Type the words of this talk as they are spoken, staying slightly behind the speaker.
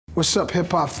What's up,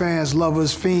 hip-hop fans,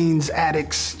 lovers, fiends,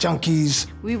 addicts, junkies?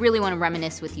 We really want to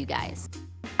reminisce with you guys.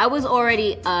 I was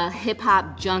already a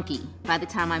hip-hop junkie by the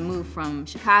time I moved from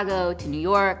Chicago to New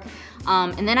York,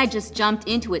 and then I just jumped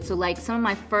into it. So like some of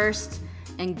my first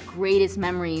and greatest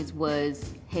memories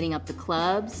was hitting up the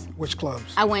clubs. Which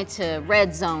clubs? I went to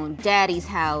Red Zone, Daddy's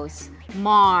House,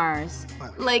 Mars.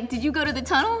 Like, did you go to the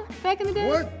Tunnel back in the day?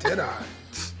 What did I?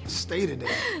 Stayed in there.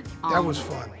 That was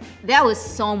fun. That was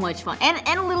so much fun,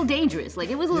 and a little dangerous. Like,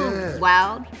 it was a little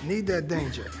wild. Need that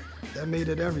danger. That made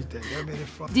it everything. That made it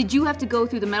fun. Did you have to go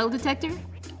through the metal detector?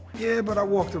 Yeah, but I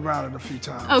walked around it a few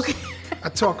times. Okay. I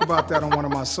talk about that on one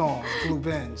of my songs, Blue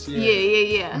Benz.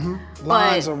 Yeah. Mm-hmm.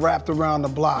 Lines are wrapped around the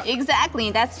block. Exactly,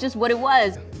 and that's just what it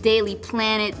was. Daily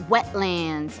Planet,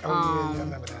 Wetlands. Yeah, I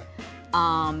remember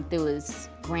that. There was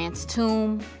Grant's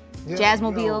Tomb, Yeah,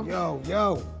 Jazzmobile.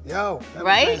 Yo.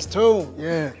 Right? Grant's Tomb,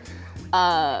 yeah.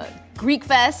 Greek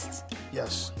Fest.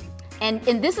 Yes. And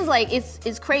this is like,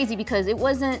 it's crazy because it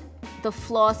wasn't the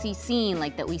flossy scene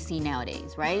like that we see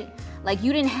nowadays, right? Like,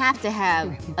 you didn't have to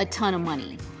have a ton of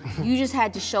money. You just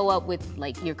had to show up with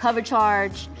like your cover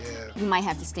charge. Yeah. You might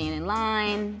have to stand in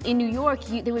line. In New York,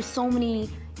 there were so many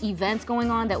events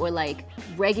going on that were like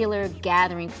regular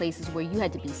gathering places where you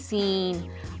had to be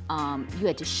seen, you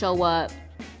had to show up,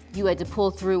 you had to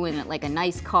pull through in like a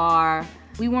nice car.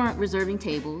 We weren't reserving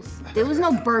tables. There was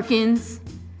no Birkins.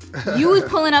 You was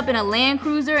pulling up in a Land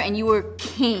Cruiser and you were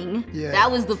king. Yeah.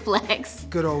 That was the flex.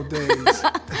 Good old days.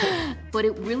 But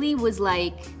it really was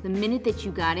like, the minute that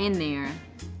you got in there,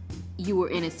 you were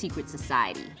in a secret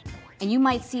society. And you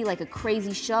might see like a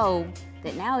crazy show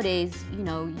that nowadays, you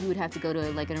know, you would have to go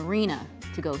to like an arena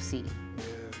to go see. Yeah.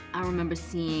 I remember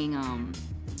seeing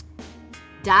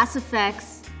Das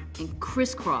EFX and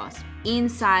Criss Cross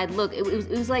inside. Look, it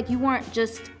was like you weren't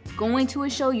just going to a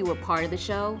show, you were part of the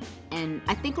show. And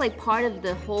I think like part of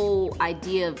the whole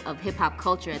idea of hip hop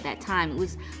culture at that time, it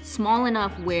was small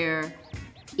enough where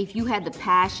if you had the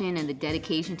passion and the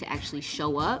dedication to actually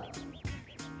show up,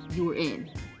 you were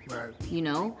in. Right. You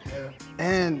know? Yeah.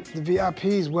 And the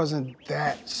VIPs wasn't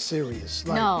that serious.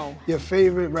 Like, no. Your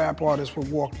favorite rap artist would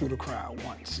walk through the crowd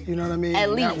once. You know what I mean?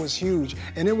 At least. That was huge.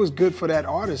 And it was good for that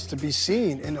artist to be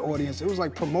seen in the audience. It was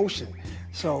like promotion.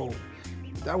 So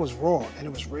that was raw and it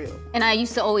was real. And I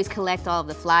used to always collect all of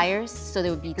the flyers. So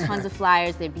there would be tons of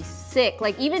flyers. They'd be sick.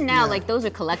 Like even now, like those are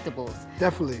collectibles.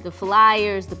 Definitely. The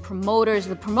flyers, the promoters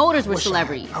were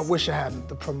celebrities. I wish I had.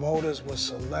 The promoters were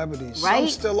celebrities. Right?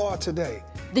 Some still are today.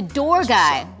 The door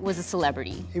guy was a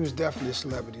celebrity. He was definitely a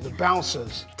celebrity. The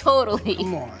bouncers. Totally.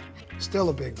 Come on. Still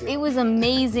a big deal. It was an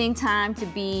amazing time to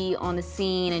be on the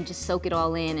scene and just soak it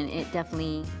all in, and it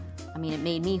definitely, I mean, it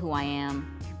made me who I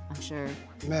am, I'm sure.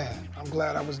 Man, I'm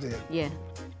glad I was there. Yeah.